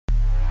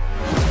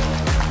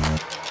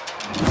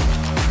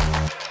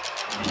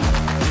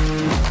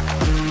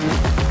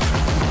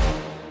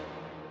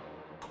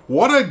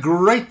What a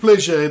great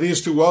pleasure it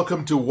is to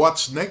welcome to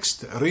What's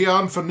Next,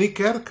 Réan van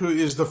Niekerk, who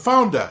is the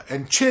founder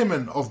and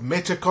chairman of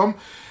Metacom.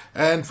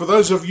 And for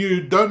those of you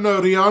who don't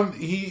know Réan,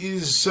 he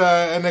is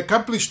an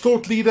accomplished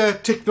thought leader,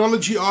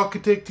 technology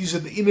architect, he's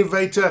an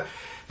innovator,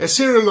 a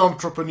serial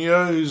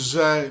entrepreneur who's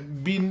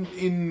been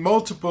in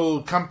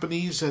multiple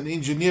companies and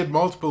engineered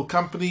multiple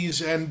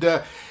companies,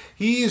 and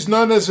he is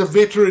known as a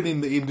veteran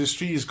in the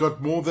industry. He's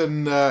got more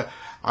than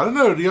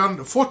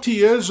Réan, 40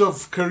 years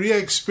of career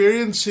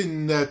experience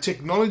in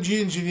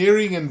technology,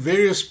 engineering, and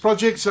various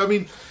projects. I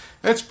mean,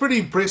 that's pretty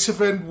impressive.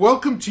 And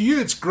welcome to you.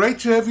 It's great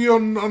to have you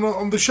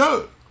on the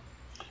show.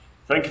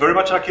 Thank you very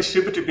much, Aki.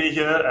 Super to be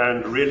here,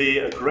 and really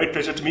a great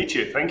pleasure to meet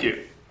you. Thank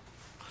you.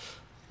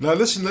 Now,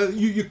 listen,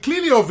 you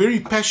clearly are very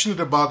passionate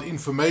about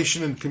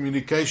information and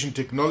communication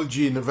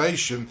technology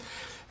innovation,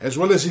 as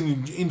well as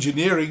in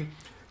engineering.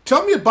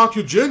 Tell me about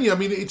your journey. I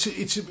mean,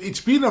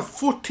 it's been a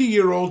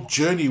 40-year-old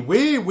journey.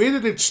 Where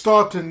did it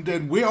start,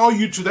 and where are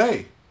you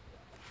today?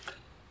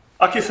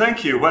 Aki,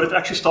 thank you. Well, it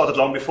actually started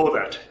long before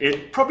that.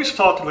 It probably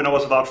started when I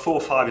was about 4 or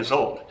 5 years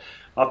old.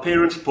 My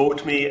parents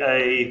bought me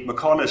a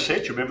Meccano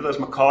set. You remember those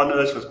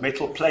Meccanos with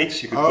metal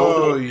plates? You could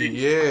build it.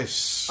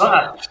 Yes.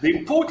 But the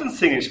important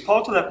thing is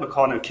part of that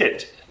Meccano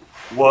kit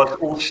was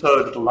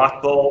also little light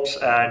bulbs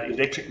and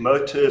electric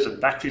motors and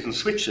batteries and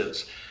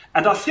switches.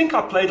 And I think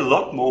I played a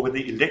lot more with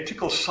the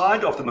electrical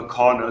side of the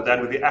Meccano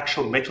than with the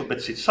actual metal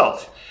bits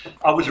itself.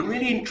 I was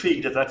really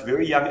intrigued at that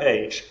very young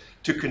age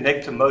to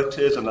connect the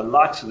motors and the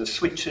lights and the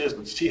switches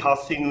and see how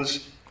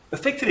things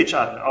affected each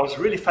other. I was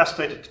really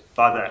fascinated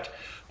by that.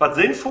 But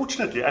then,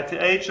 fortunately, at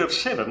the age of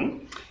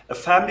 7, a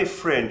family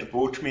friend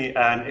bought me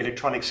an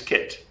electronics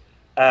kit.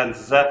 And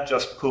that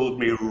just pulled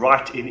me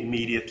right in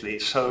immediately.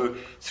 So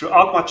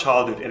throughout my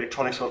childhood,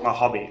 electronics was my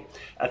hobby.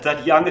 At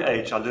that young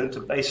age, I learned the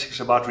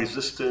basics about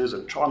resistors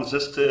and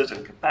transistors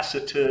and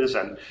capacitors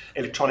and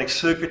electronic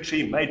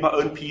circuitry, made my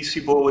own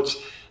PC boards,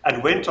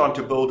 and went on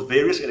to build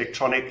various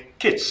electronic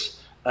kits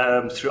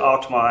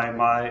throughout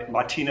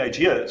my teenage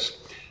years.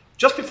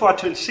 Just before I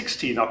turned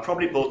 16, I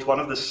probably built one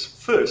of the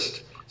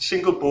first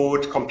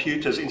single-board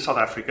computers in South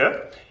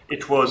Africa.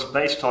 It was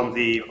based on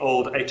the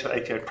old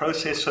 8088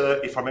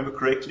 processor, if I remember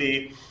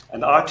correctly,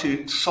 and I had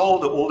to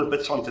solder all the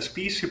bits on this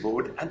PC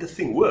board, and the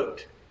thing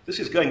worked. This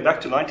is going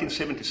back to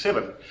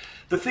 1977.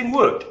 The thing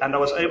worked, and I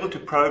was able to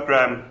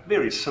program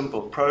very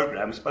simple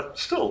programs, but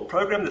still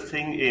program the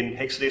thing in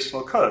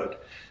hexadecimal code.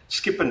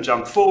 Skip and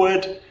jump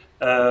forward,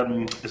 a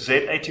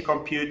Z80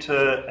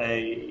 computer,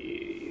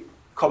 a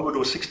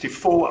Commodore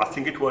 64, I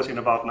think it was in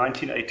about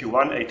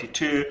 1981,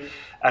 82,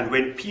 and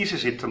when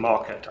PCs hit the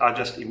market, I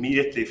just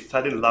immediately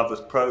fell in love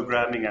with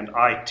programming and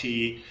IT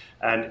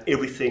and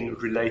everything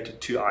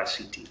related to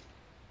ICT.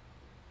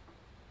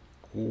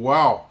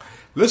 Wow.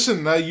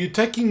 Listen, you're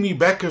taking me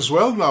back as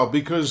well now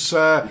because,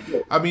 that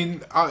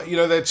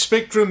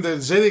Spectrum, the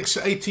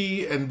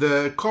ZX80 and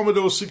the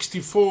Commodore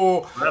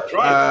 64. That's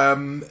right.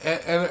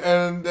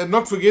 And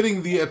not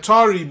forgetting the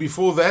Atari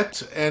before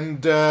that.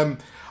 And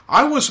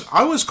I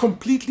was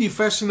completely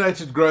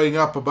fascinated growing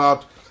up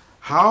about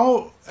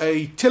how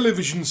a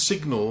television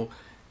signal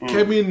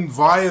came in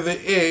via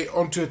the air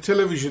onto a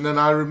television. And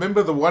I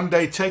remember the one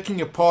day taking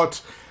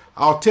apart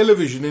our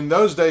television. In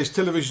those days,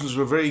 televisions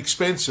were very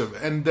expensive,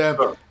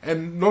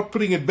 and not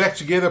putting it back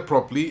together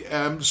properly.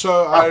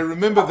 So I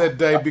remember that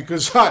day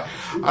because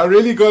I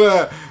really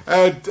got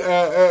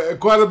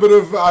quite a bit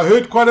of, I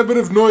heard quite a bit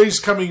of noise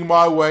coming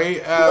my way.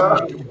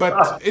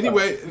 But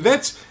anyway,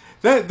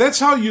 that's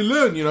how you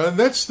learn, and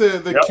that's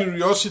the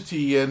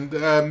curiosity,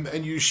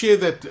 and you share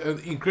that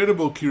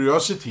incredible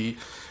curiosity.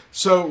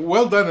 So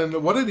well done,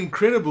 and what an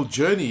incredible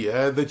journey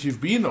that you've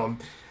been on.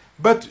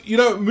 But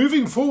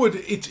moving forward,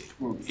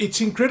 it's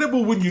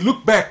incredible when you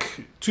look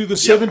back to the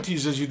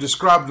 70s, as you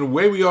described, and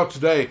where we are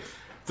today.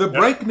 The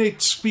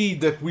breakneck speed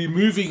that we're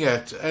moving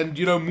at, and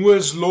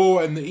Moore's law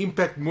and the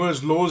impact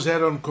Moore's laws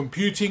had on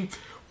computing.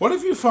 What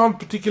have you found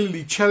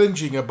particularly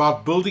challenging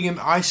about building an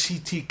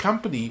ICT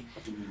company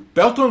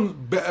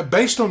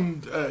based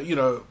on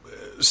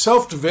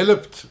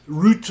self-developed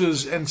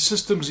routers and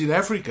systems in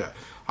Africa?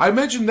 I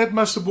imagine that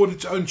must have brought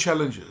its own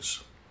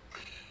challenges.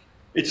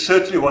 It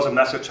certainly was a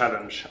massive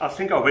challenge. I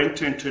think I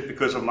went into it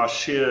because of my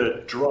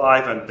sheer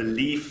drive and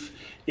belief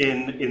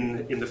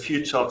in the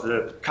future of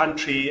the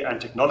country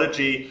and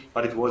technology,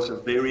 but it was a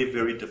very,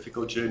 very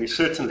difficult journey,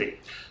 certainly.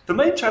 The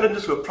main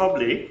challenges were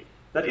probably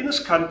that in this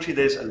country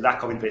there's a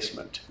lack of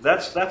investment.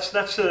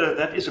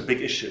 That is a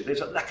big issue.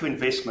 There's a lack of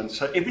investment.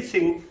 So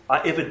everything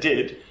I ever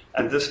did,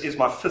 and this is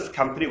my 5th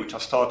company, which I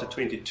started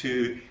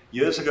 22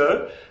 years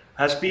ago,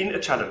 has been a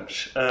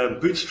challenge.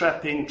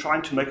 Bootstrapping,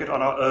 trying to make it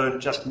on our own,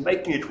 just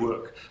making it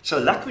work. So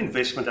lack of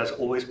investment has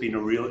always been a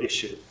real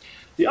issue.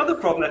 The other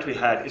problem that we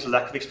had is a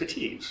lack of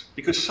expertise,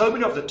 because so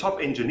many of the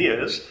top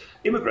engineers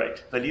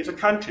immigrate. They leave the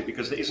country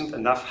because there isn't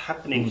enough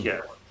happening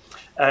here.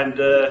 And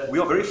we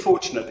are very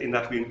fortunate in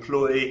that we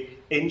employ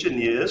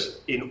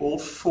engineers in all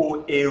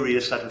 4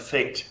 areas that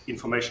affect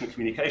information and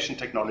communication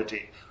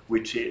technology,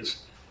 which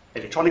is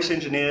electronics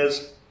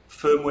engineers,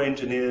 firmware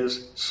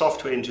engineers,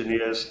 software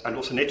engineers, and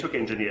also network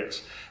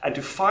engineers. And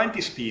to find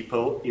these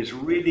people is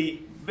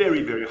really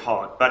very, very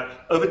hard.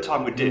 But over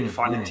time we did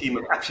find a team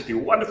of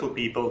absolutely wonderful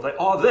people. They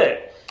are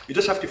there. You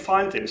just have to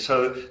find them.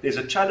 So there's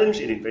a challenge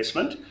in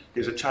investment.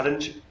 There's a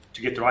challenge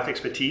to get the right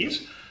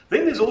expertise.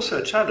 Then there's also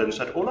a challenge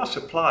that all our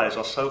suppliers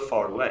are so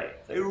far away.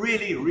 They're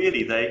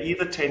they're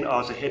either 10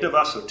 hours ahead of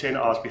us or 10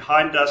 hours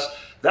behind us.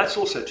 That's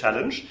also a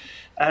challenge.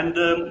 And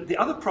the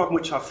other problem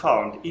which I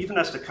found, even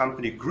as the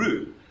company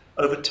grew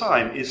over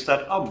time, is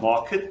that our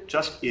market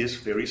just is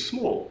very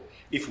small.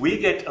 If we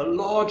get a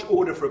large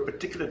order for a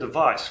particular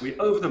device, we're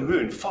over the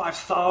moon,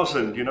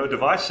 5,000,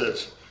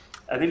 devices.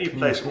 And then you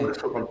place orders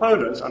for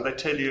components, and they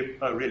tell you,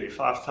 oh, really,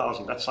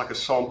 5,000? That's like a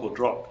sample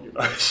drop,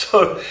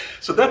 So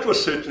that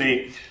was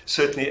certainly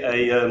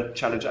a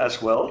challenge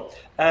as well.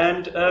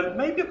 And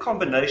maybe a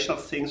combination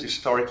of things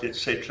historically,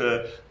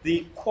 etc.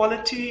 The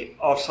quality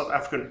of South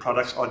African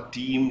products are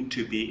deemed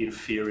to be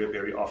inferior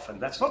very often.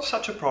 That's not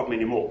such a problem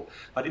anymore.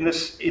 But in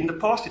the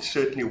past, it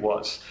certainly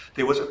was.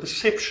 There was a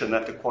perception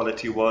that the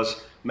quality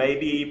was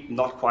maybe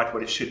not quite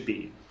what it should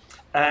be.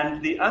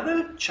 And the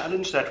other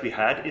challenge that we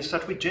had is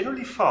that we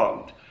generally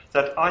found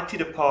that IT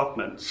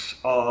departments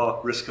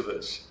are risk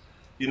averse.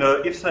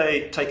 If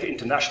they take an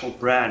international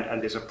brand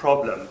and there's a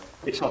problem,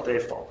 it's not their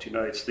fault.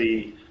 It's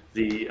the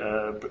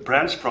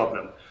brand's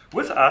problem.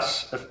 With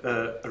us,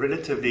 a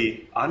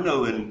relatively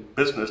unknown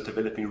business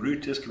developing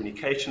routers,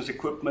 communications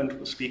equipment,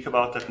 we'll speak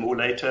about that more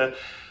later,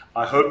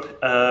 I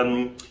hope,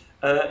 they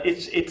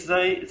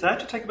had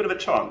to take a bit of a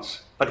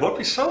chance. But what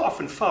we so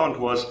often found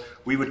was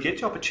we would get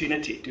the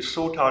opportunity to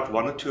sort out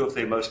one or two of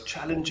their most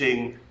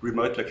challenging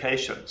remote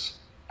locations.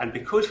 And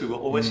because we were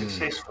always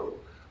successful,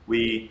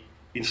 we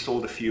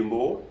installed a few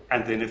more,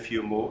 and then a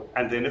few more,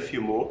 and then a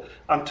few more,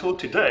 until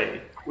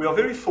today. We are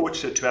very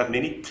fortunate to have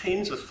many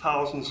tens of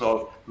thousands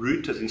of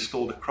routers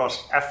installed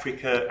across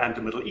Africa and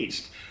the Middle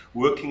East,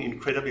 working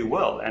incredibly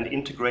well and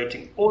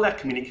integrating all that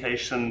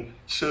communication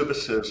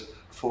services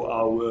for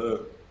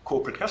our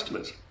corporate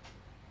customers.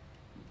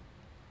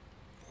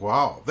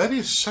 Wow, that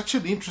is such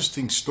an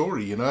interesting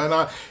story,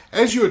 And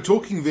as you were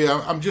talking there,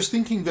 I'm just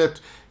thinking that,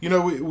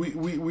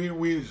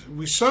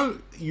 we're so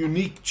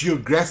unique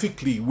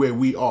geographically where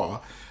we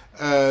are,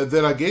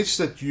 that I guess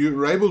that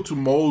you're able to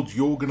mold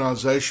your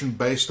organization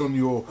based on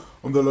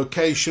the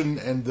location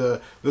and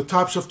the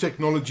types of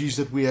technologies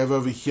that we have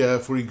over here,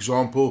 for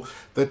example,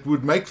 that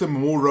would make them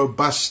more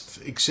robust,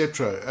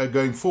 etc.,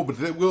 going forward.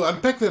 But we'll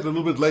unpack that a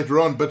little bit later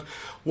on. But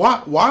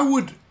why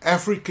would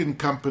African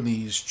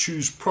companies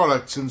choose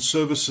products and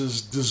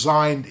services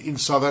designed in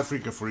South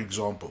Africa, for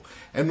example,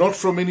 and not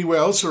from anywhere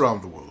else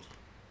around the world?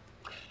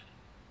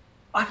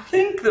 I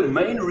think the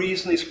main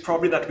reason is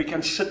probably that we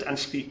can sit and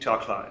speak to our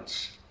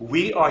clients.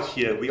 We are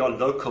here, we are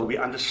local, we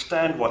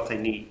understand what they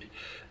need.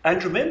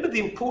 And remember, the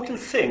important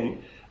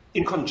thing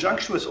in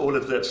conjunction with all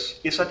of this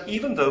is that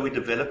even though we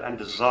develop and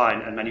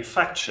design and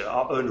manufacture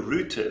our own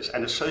routers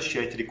and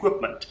associated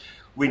equipment,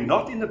 we're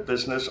not in the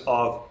business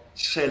of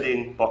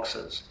selling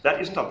boxes.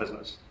 That isn't our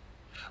business.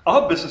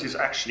 Our business is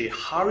actually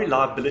high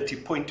reliability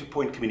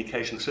point-to-point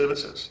communication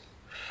services.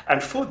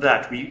 And for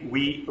that,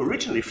 we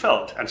originally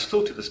felt, and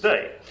still to this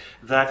day,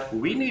 that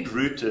we need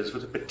routers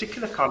with a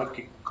particular kind of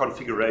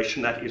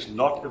configuration that is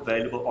not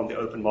available on the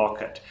open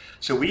market.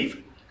 So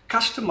we've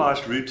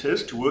customized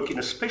routers to work in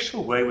a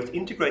special way with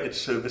integrated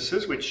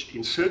services, which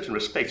in certain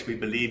respects we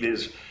believe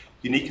is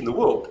unique in the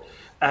world.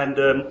 And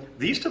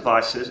these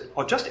devices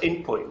are just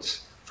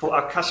endpoints for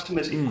our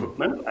customers'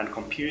 equipment and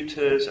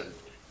computers and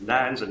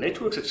LANs and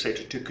networks,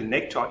 etc., to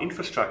connect to our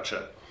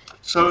infrastructure.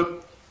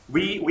 So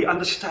we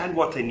understand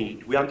what they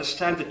need. We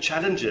understand the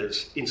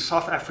challenges in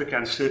South Africa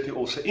and certainly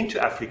also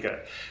into Africa.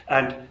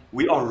 And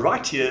we are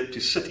right here to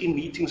sit in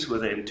meetings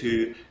with them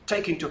to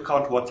take into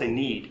account what they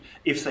need.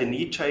 If they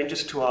need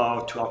changes to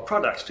our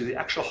products, to the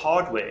actual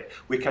hardware,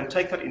 we can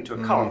take that into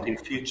account in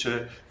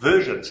future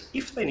versions.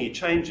 If they need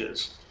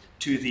changes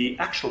to the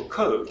actual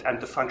code and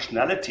the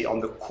functionality on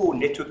the core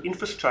network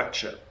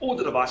infrastructure or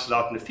the devices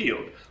out in the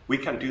field, we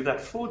can do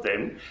that for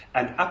them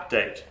and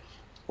update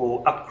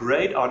or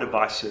upgrade our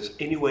devices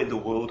anywhere in the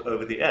world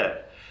over the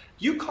air.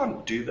 You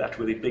can't do that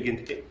with the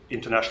big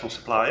international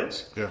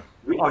suppliers. Yeah.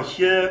 We are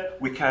here,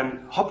 we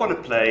can hop on a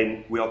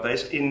plane, we are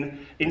based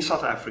in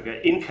South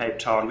Africa, in Cape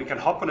Town, we can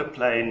hop on a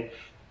plane,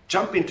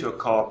 jump into a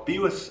car, be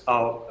with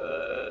our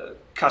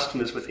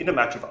customers within a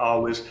matter of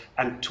hours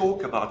and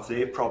talk about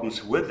their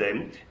problems with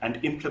them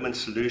and implement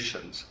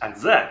solutions. And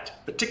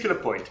that particular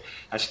point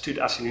has stood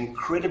us in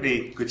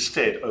incredibly good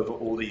stead over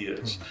all the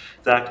years,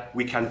 that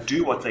we can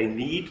do what they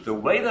need the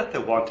way that they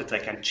want it, they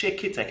can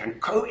check it, they can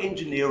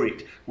co-engineer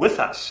it with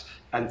us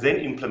and then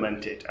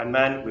implement it. And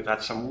man, we've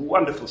had some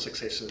wonderful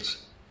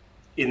successes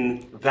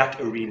in that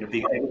arena,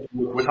 being able to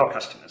work with our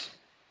customers.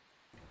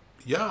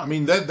 Yeah, I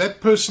mean, that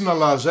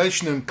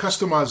personalization and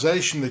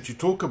customization that you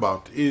talk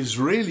about is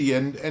really,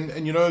 and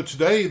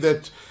today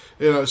that,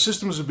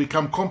 systems have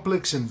become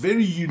complex and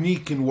very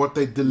unique in what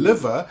they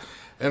deliver.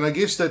 And I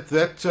guess that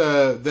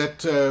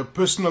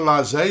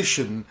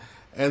personalization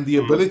and the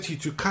ability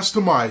to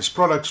customize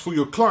products for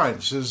your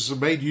clients has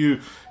made you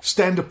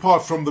stand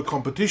apart from the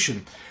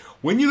competition.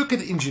 When you look at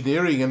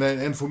engineering,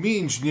 and for me,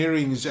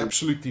 engineering is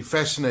absolutely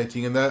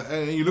fascinating, and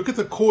you look at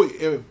the core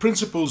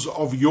principles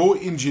of your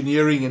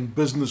engineering and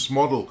business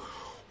model,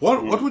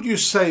 what would you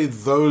say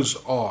those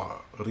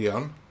are,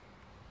 Réan?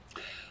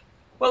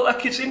 Well,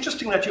 Aki, it's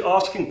interesting that you're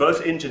asking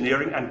both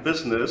engineering and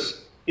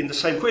business in the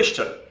same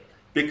question,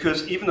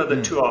 because even though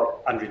the two are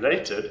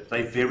unrelated,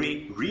 they're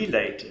very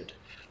related.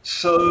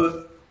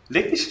 So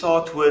let me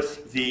start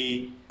with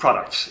the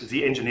products,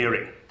 the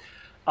engineering.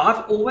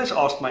 I've always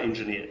asked my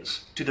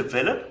engineers to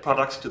develop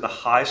products to the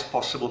highest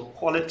possible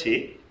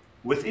quality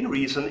within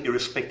reason,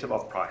 irrespective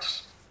of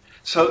price.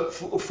 So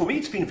for me,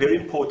 it's been very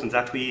important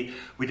that we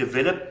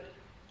develop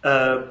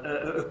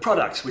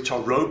products which are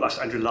robust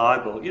and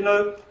reliable. You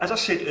know, as I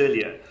said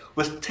earlier,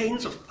 with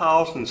tens of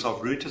thousands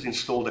of routers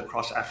installed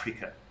across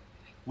Africa,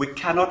 we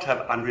cannot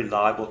have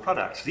unreliable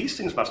products. These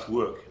things must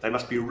work. They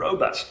must be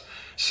robust.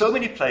 So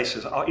many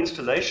places, our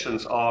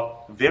installations are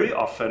very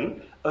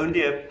often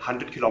only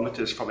 100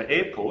 kilometers from an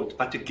airport,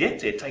 but to get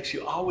there takes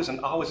you hours and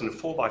hours in a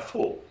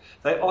 4x4.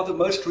 They are the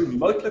most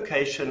remote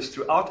locations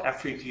throughout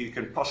Africa you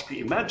can possibly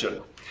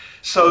imagine.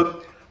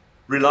 So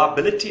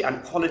reliability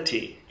and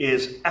quality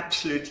is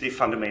absolutely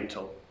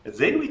fundamental.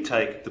 Then we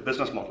take the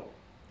business model.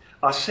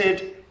 I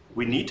said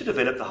we need to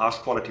develop the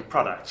highest quality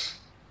products,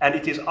 and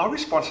it is our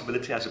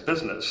responsibility as a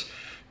business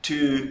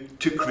to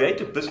create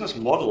a business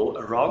model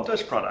around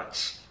those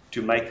products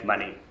to make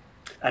money.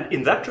 And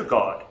in that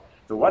regard,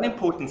 the one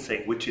important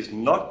thing which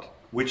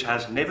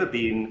has never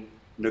been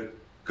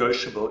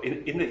negotiable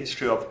in the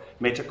history of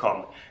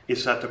Metacom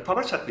is that the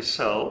products that we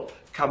sell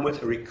come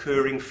with a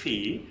recurring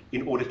fee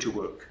in order to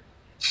work.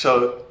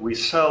 So we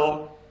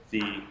sell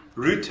the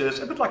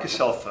routers a bit like a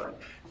cell phone.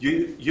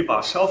 You buy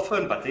a cell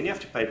phone, but then you have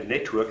to pay the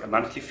network a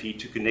monthly fee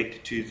to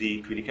connect to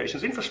the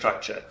communications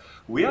infrastructure.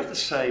 We have the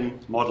same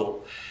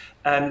model.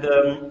 And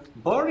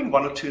barring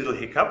one or two little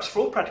hiccups,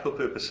 for all practical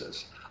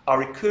purposes, our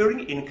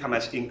recurring income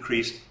has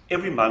increased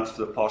every month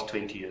for the past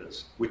 20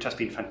 years, which has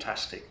been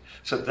fantastic.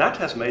 So that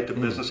has made the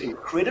business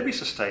incredibly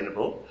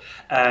sustainable,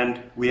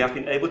 and we have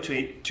been able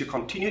to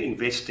continue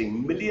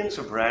investing millions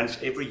of rands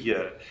every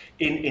year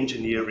in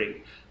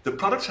engineering. The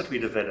products that we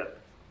develop,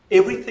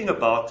 everything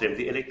about them,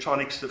 the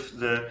electronics,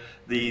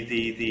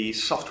 the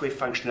software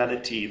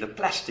functionality, the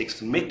plastics,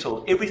 the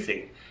metal,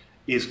 everything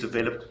is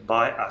developed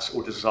by us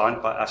or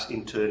designed by us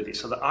internally.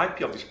 So the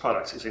IP of these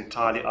products is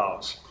entirely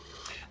ours.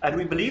 And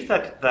we believe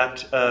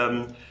that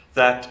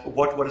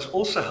what has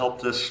also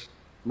helped this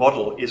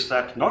model is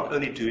that not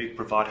only do we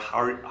provide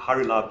high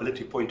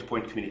reliability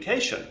point-to-point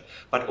communication,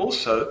 but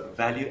also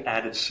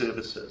value-added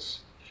services.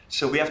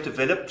 So we have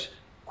developed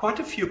quite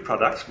a few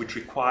products which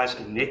requires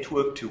a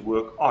network to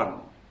work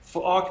on.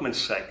 For argument's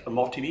sake, a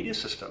multimedia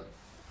system,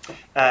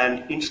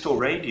 and in-store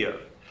radio,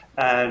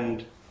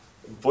 and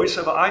voice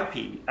over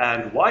IP,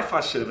 and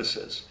Wi-Fi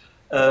services.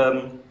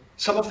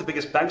 Some of the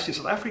biggest banks in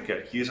South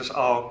Africa uses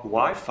our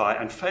Wi-Fi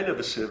and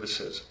failover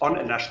services on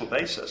a national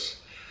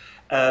basis.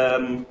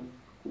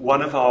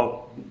 One of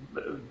our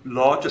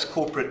largest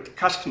corporate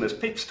customers,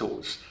 PEP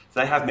stores,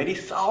 they have many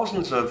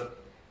thousands of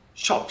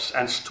shops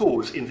and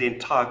stores in the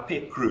entire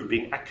PEP group,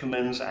 being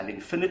Ackermans and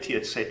Infinity,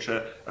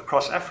 etc.,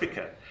 across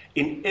Africa.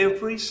 In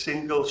every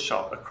single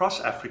shop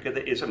across Africa,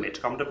 there is a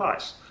Metacom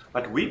device.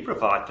 But we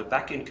provide the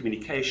back-end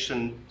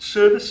communication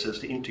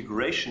services, the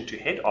integration to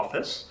head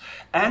office,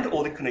 and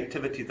all the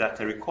connectivity that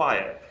they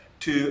require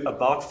to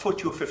about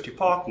 40 or 50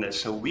 partners.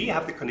 So we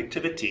have the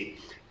connectivity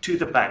to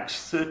the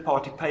banks,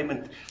 third-party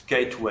payment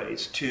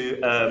gateways,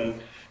 to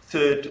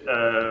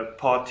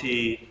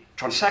third-party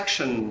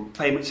transaction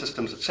payment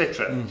systems,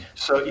 etc.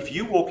 So if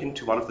you walk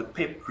into one of the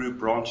PEP Group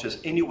branches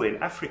anywhere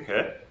in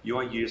Africa, you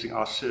are using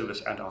our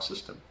service and our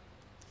system.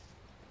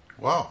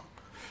 Wow.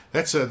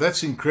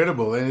 That's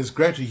incredible, and it's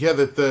great to hear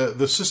that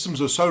the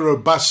systems are so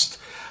robust.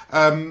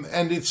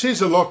 And it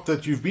says a lot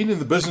that you've been in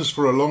the business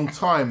for a long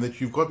time, that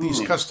you've got these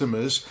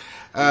customers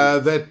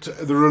that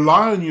they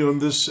rely on you on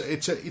this.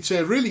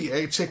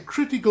 It's a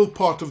critical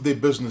part of their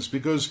business,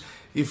 because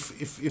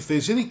if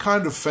there's any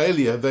kind of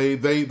failure,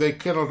 they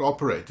cannot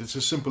operate. It's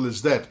as simple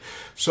as that.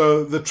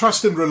 So the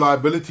trust and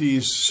reliability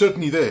is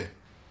certainly there.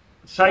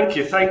 Thank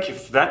you.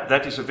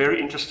 That is a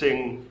very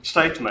interesting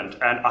statement,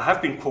 and I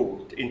have been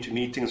called into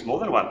meetings more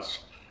than once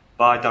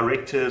by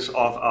directors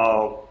of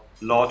our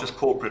largest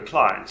corporate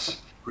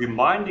clients,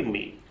 reminding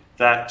me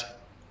that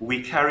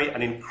we carry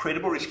an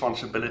incredible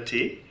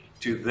responsibility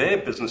to their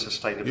business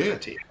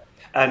sustainability. Yeah.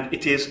 And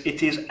it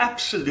is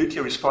absolutely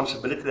a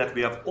responsibility that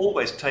we have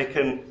always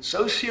taken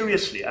so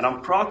seriously, and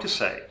I'm proud to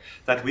say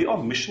that we are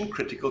mission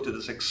critical to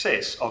the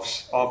success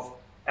of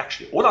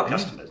actually all our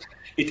customers.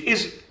 It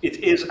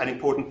is an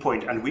important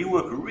point, and we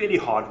work really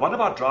hard. One of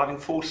our driving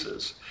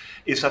forces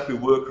is that we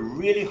work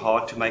really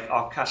hard to make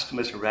our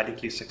customers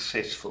radically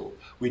successful.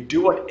 We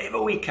do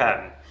whatever we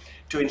can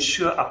to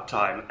ensure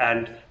uptime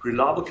and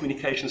reliable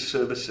communication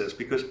services,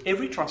 because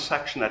every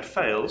transaction that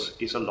fails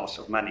is a loss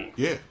of money.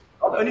 Yeah.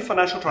 not only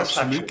financial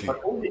transactions, Absolutely.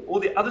 but all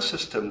the other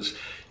systems.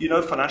 You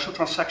know, financial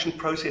transaction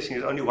processing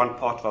is only one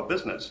part of our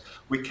business.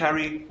 We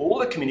carry all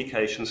the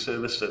communication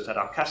services that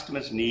our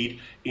customers need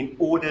in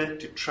order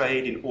to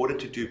trade, in order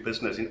to do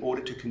business, in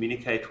order to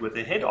communicate with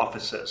their head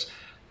offices.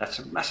 That's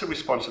a massive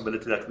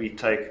responsibility that we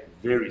take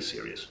very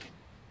seriously.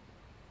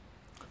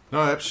 No,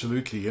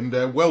 absolutely,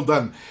 and well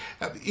done.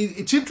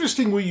 It's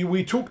interesting,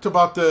 we talked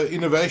about the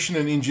innovation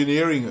and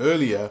engineering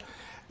earlier,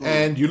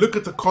 and you look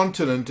at the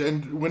continent,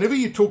 and whenever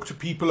you talk to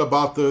people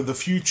about the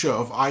future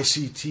of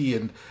ICT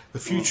and the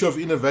future of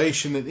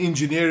innovation and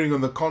engineering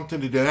on the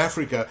continent in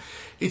Africa,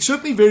 it's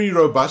certainly very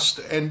robust,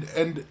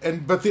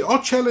 but there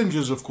are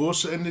challenges, of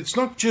course, and it's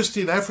not just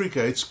in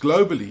Africa, it's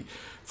globally,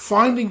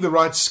 finding the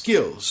right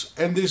skills,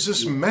 and there's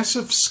this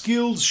massive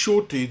skills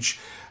shortage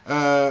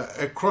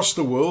across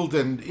the world,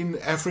 and in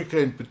Africa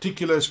in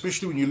particular,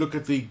 especially when you look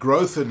at the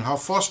growth and how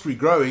fast we're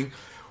growing.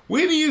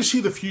 Where do you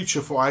see the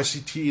future for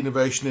ICT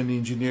innovation and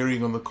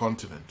engineering on the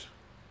continent?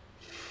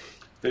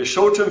 There's a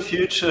short-term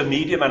future,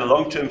 medium and a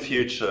long-term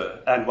future,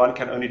 and one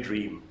can only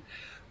dream.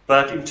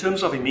 But in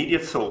terms of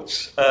immediate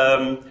thoughts,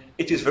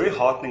 it is very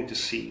heartening to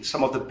see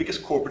some of the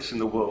biggest corporates in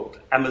the world,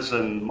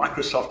 Amazon,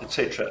 Microsoft,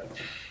 etc.,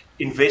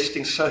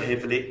 investing so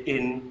heavily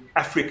in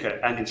Africa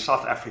and in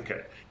South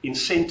Africa, in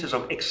centers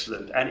of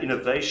excellence and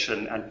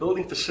innovation and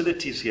building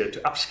facilities here to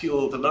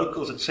upskill the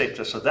locals,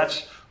 etc. So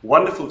that's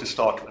wonderful to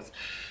start with.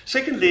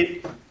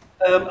 Secondly,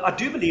 I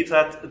do believe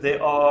that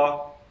there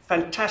are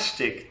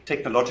fantastic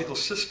technological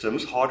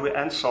systems, hardware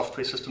and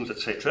software systems,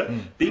 etc.,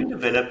 being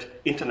developed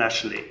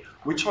internationally,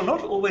 which are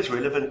not always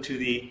relevant to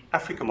the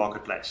Africa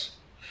marketplace.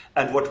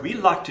 And what we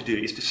like to do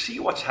is to see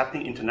what's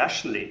happening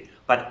internationally,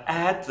 but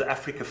add the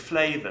Africa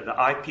flavor,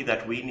 the IP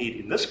that we need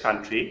in this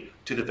country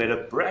to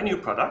develop brand new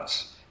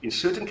products, in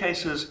certain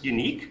cases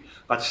unique,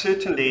 but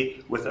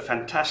certainly with a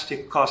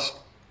fantastic cost,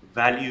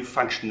 value,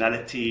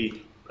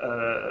 functionality,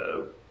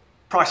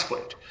 price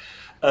point.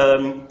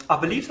 I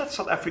believe that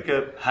South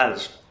Africa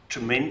has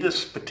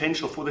tremendous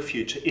potential for the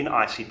future in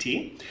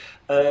ICT.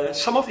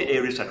 Some of the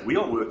areas that we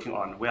are working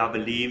on, where I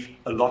believe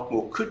a lot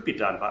more could be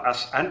done by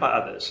us and by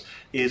others,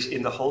 is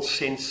in the whole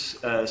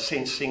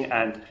sensing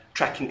and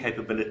tracking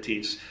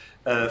capabilities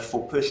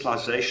for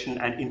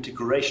personalization and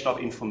integration of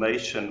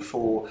information,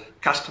 for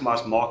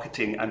customized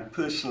marketing and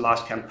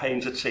personalized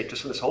campaigns, etc.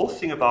 So this whole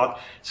thing about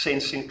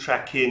sensing,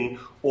 tracking,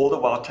 all the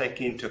while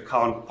taking into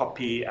account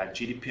POPI and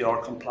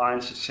GDPR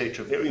compliance,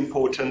 etc., very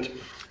important,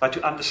 but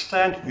to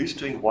understand who's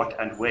doing what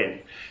and when.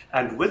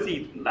 And with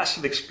the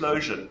massive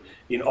explosion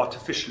in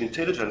artificial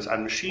intelligence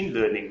and machine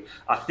learning,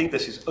 I think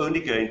this is only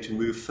going to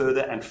move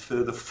further and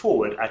further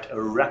forward at a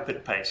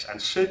rapid pace.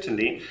 And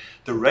certainly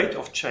the rate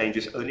of change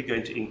is only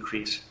going to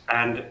increase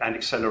and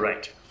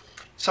accelerate.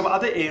 Some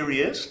other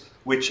areas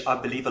which I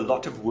believe a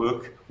lot of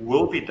work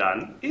will be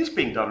done, is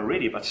being done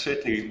already, but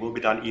certainly will be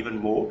done even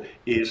more,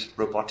 is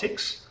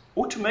robotics.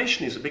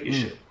 Automation is a big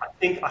issue.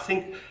 I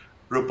think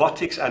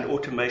robotics and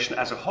automation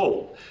as a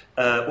whole.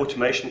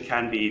 Automation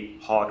can be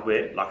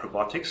hardware, like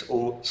robotics,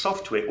 or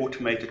software,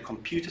 automated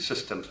computer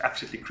systems,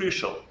 absolutely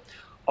crucial.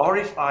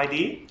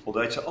 RFID,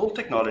 although it's an old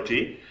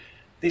technology,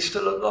 there's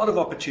still a lot of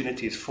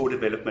opportunities for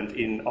development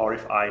in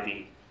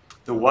RFID.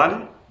 The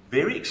one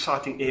very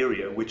exciting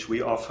area which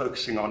we are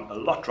focusing on a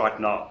lot right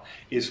now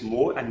is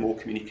more and more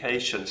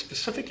communication,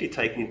 specifically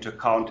taking into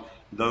account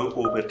low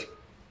orbit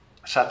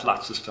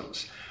satellite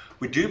systems.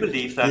 We do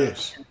believe that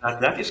yes.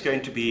 that is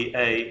going to be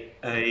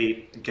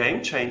a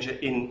game changer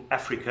in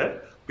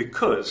Africa,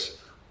 because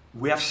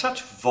we have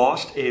such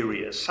vast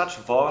areas, such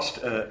vast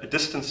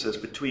distances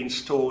between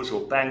stores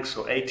or banks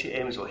or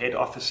ATMs or head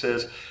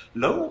offices.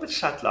 Low orbit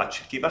satellite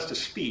should give us the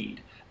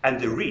speed and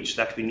the reach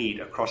that we need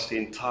across the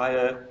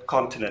entire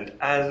continent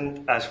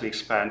and as we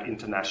expand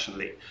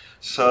internationally.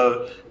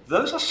 So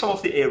those are some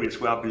of the areas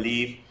where I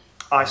believe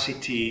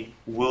ICT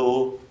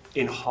will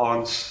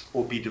enhance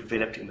or be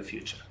developed in the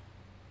future.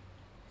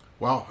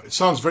 Wow, it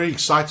sounds very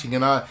exciting,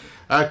 and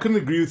I couldn't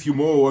agree with you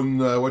more on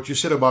what you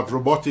said about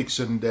robotics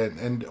and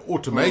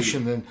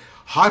automation and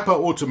hyper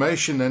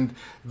automation and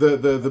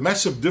the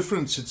massive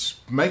difference it's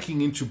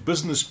making into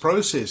business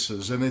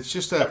processes, and it's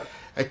just a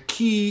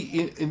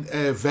key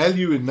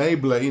value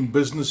enabler in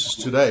businesses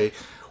today.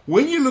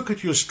 When you look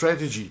at your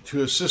strategy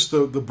to assist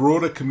the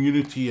broader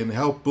community and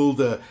help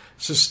build a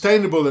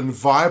sustainable and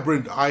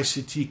vibrant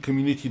ICT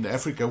community in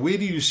Africa, where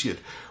do you see it?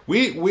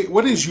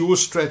 What is your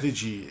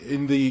strategy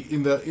in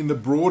the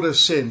broader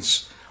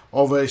sense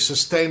of a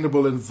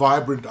sustainable and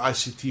vibrant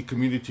ICT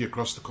community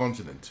across the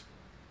continent?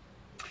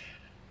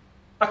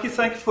 Aki,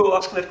 thank you for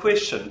asking that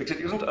question, because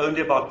it isn't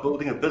only about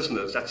building a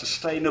business that's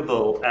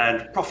sustainable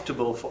and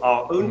profitable for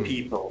our own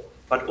people,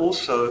 but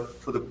also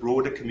for the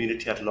broader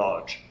community at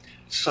large.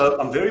 So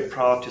I'm very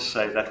proud to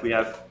say that we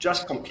have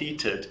just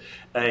completed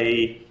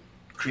a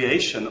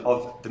creation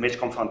of the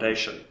Metacom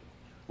Foundation,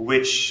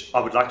 which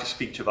I would like to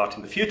speak to you about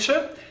in the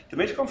future. The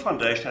Metacom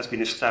Foundation has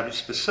been established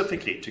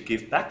specifically to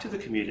give back to the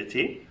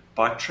community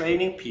by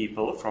training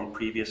people from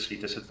previously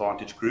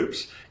disadvantaged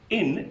groups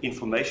in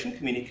information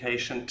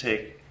communication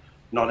tech,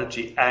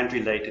 technology and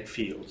related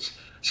fields.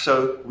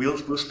 So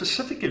we'll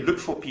specifically look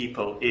for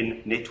people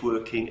in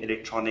networking,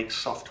 electronics,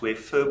 software,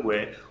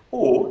 firmware,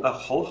 or a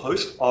whole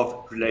host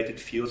of related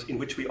fields in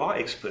which we are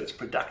experts: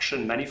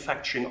 production,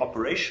 manufacturing,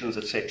 operations,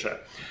 etc.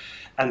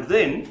 And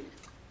then,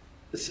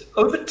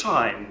 over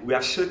time, we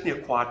have certainly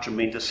acquired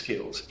tremendous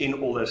skills in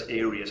all those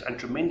areas and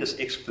tremendous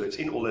experts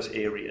in all those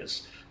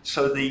areas.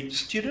 So the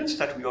students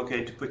that we are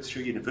going to put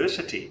through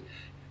university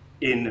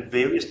in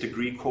various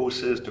degree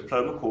courses,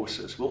 diploma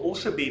courses, will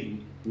also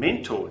be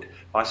mentored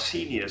by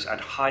seniors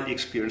and highly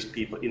experienced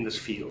people in this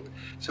field.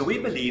 So we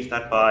believe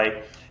that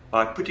by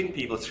putting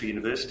people through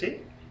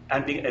university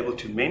and being able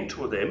to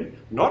mentor them,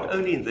 not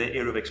only in their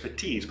area of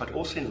expertise, but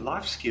also in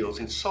life skills,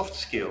 in soft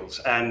skills,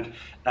 and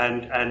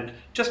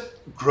just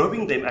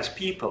growing them as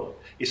people,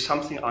 is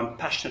something I'm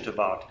passionate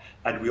about.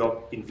 And we are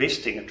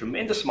investing a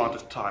tremendous amount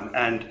of time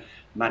and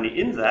money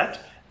in that.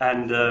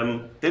 And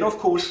then, of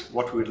course,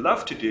 what we would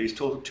love to do is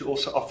to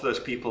also offer those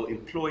people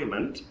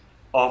employment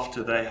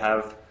after they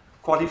have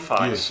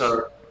qualified. Yes.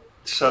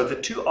 So the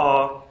two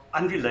are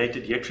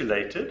unrelated yet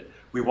related.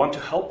 We want to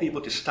help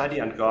people to study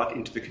and go out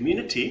into the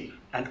community,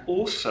 and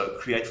also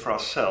create for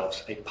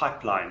ourselves a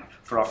pipeline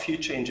for our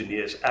future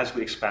engineers as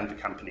we expand the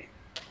company.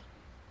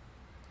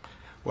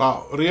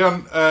 Wow,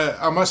 Réan,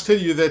 I must tell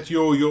you that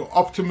your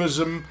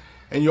optimism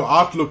and your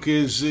outlook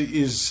is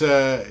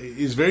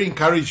very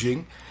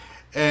encouraging,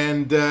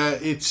 and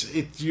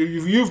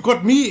you've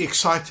got me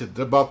excited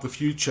about the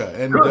future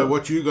and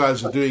what you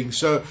guys are doing.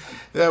 So,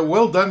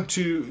 well done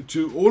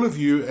to all of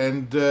you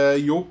and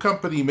your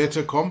company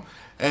Metacom.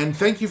 And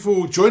thank you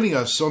for joining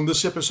us on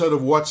this episode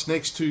of What's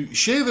Next to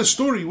share the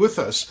story with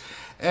us.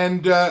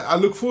 And I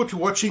look forward to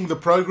watching the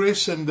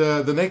progress and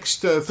the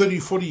next 30,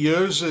 40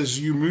 years as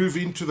you move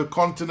into the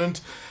continent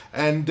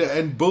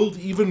and build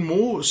even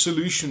more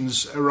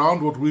solutions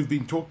around what we've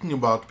been talking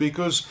about,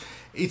 because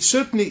it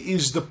certainly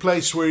is the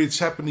place where it's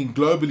happening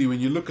globally when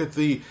you look at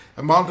the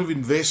amount of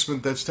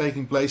investment that's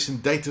taking place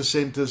in data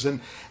centers. And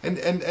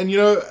you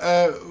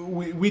know,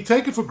 we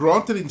take it for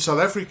granted in South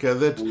Africa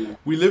that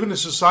we live in a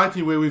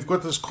society where we've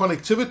got this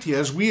connectivity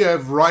as we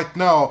have right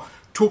now,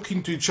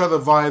 talking to each other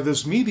via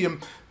this medium.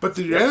 But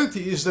the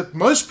reality is that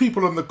most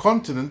people on the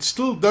continent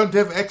still don't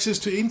have access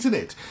to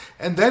internet.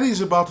 And that is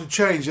about to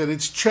change, and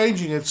it's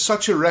changing at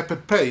such a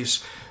rapid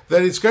pace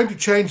that it's going to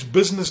change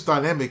business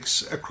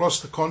dynamics across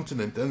the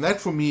continent. And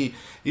that for me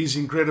is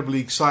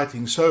incredibly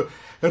exciting. So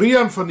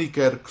Réan van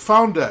Niekerk,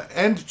 founder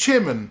and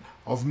chairman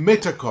of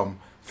Metacom,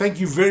 thank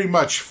you very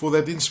much for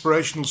that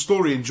inspirational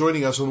story and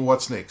joining us on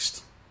What's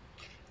Next.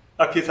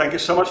 Aki, thank you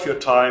so much for your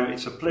time.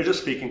 It's a pleasure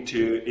speaking to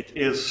you. It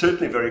is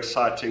certainly very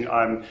exciting.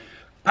 I'm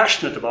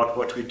passionate about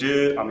what we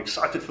do. I'm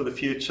excited for the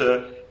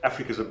future.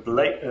 Africa is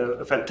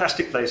a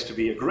fantastic place to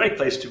be, a great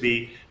place to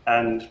be,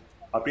 and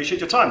I appreciate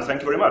your time.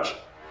 Thank you very much.